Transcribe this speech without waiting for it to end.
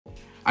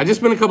I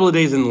just spent a couple of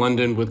days in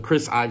London with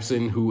Chris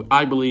Iveson, who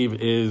I believe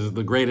is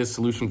the greatest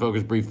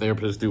solution-focused brief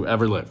therapist to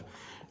ever live.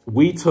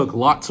 We took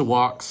lots of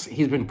walks.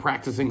 He's been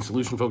practicing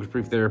solution-focused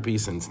brief therapy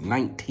since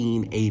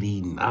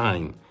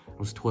 1989. I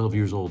was 12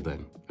 years old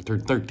then. I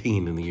turned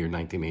 13 in the year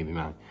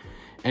 1989.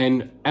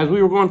 And as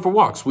we were going for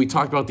walks, we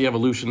talked about the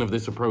evolution of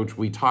this approach.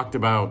 We talked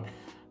about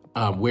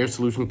where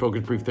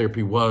solution-focused brief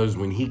therapy was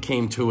when he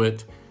came to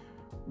it,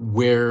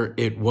 where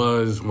it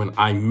was when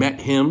I met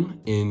him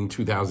in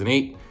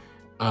 2008,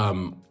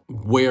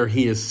 where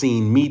he has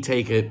seen me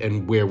take it,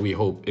 and where we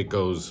hope it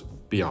goes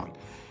beyond.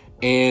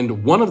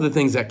 And one of the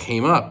things that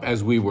came up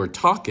as we were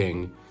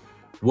talking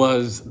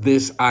was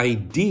this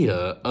idea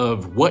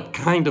of what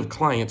kind of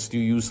clients do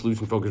you use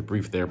solution-focused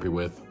brief therapy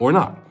with or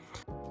not.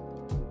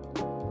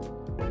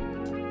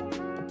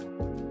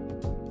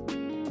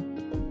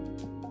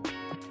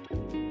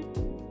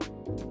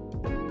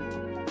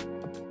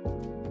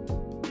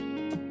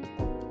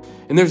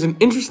 And there's an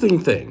interesting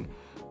thing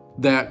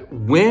that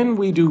when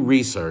we do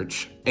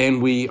research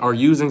and we are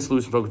using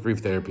solution-focused brief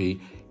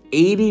therapy,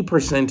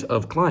 80%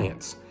 of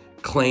clients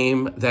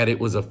claim that it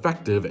was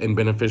effective and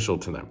beneficial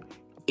to them.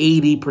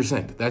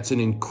 80%. That's an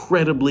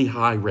incredibly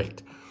high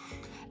rate.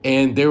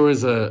 And there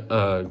was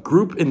a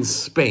group in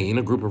Spain,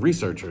 a group of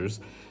researchers,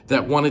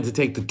 that wanted to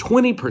take the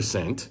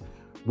 20%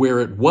 where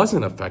it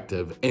wasn't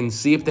effective and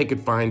see if they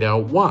could find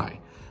out why.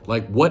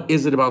 Like, what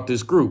is it about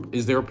this group?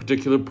 Is there a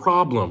particular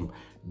problem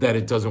that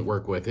it doesn't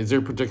work with? Is there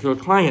a particular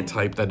client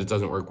type that it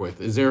doesn't work with?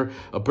 Is there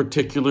a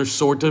particular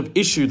sort of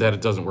issue that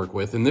it doesn't work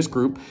with? And this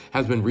group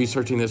has been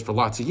researching this for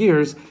lots of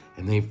years,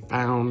 and they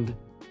found,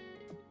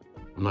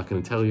 I'm not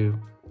going to tell you,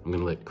 I'm going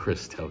to let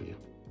Chris tell you.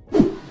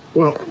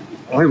 Well,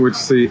 I would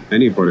see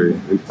anybody.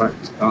 In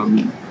fact,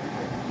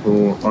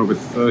 for over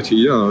 30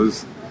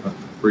 years,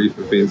 brief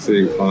have been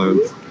seeing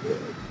clients,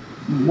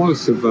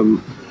 most of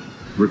them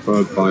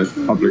referred by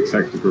public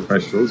sector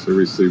professionals who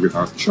we see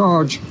without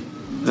charge,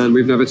 and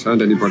we've never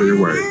turned anybody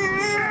away.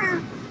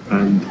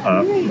 And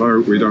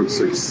though we don't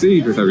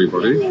succeed with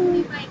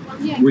everybody,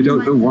 we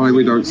don't know why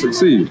we don't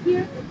succeed.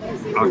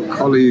 Our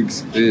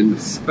colleagues in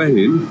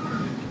Spain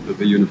at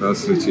the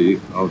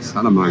University of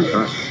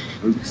Salamanca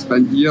have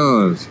spent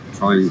years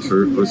trying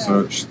to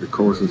research the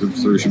causes of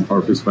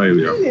solution-focused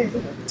failure,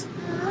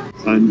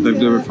 and they've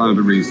never found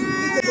a reason.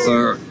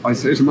 So I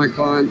say to my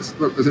clients,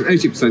 look, there's an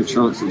 80%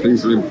 chance that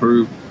things will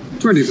improve,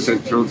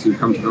 20% chance you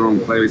come to the wrong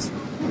place,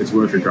 it's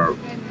worth a go.